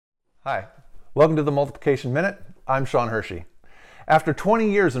Hi, welcome to the Multiplication Minute. I'm Sean Hershey. After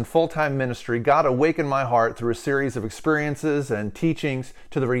 20 years in full-time ministry, God awakened my heart through a series of experiences and teachings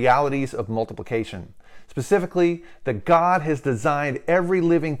to the realities of multiplication. Specifically, that God has designed every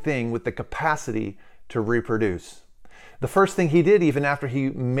living thing with the capacity to reproduce. The first thing He did, even after He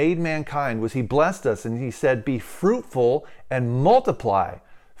made mankind, was He blessed us and He said, "Be fruitful and multiply,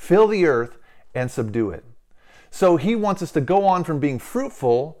 fill the earth and subdue it." So He wants us to go on from being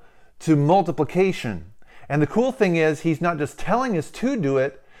fruitful to multiplication. And the cool thing is, He's not just telling us to do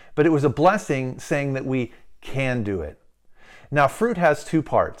it, but it was a blessing saying that we can do it. Now, fruit has two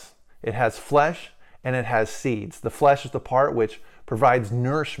parts. It has flesh and it has seeds. The flesh is the part which provides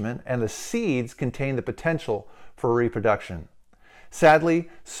nourishment, and the seeds contain the potential for reproduction. Sadly,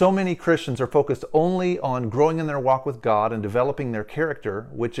 so many Christians are focused only on growing in their walk with God and developing their character,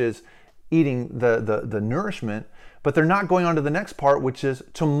 which is eating the nourishment, but they're not going on to the next part, which is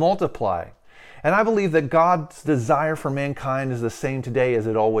to multiply. And I believe that God's desire for mankind is the same today as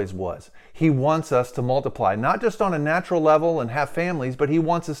it always was. He wants us to multiply, not just on a natural level and have families, but He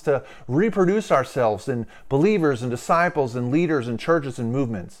wants us to reproduce ourselves in believers and disciples and leaders and churches and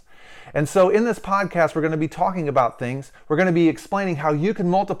movements. And so in this podcast, we're going to be talking about things. We're going to be explaining how you can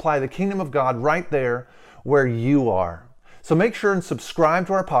multiply the kingdom of God right there where you are. So make sure and subscribe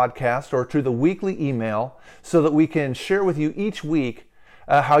to our podcast or to the weekly email so that we can share with you each week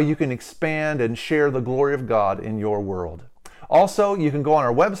how you can expand and share the glory of God in your world. Also, you can go on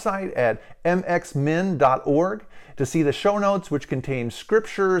our website at mxmin.org to see the show notes, which contain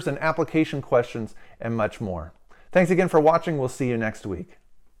scriptures and application questions and much more. Thanks again for watching. We'll see you next week.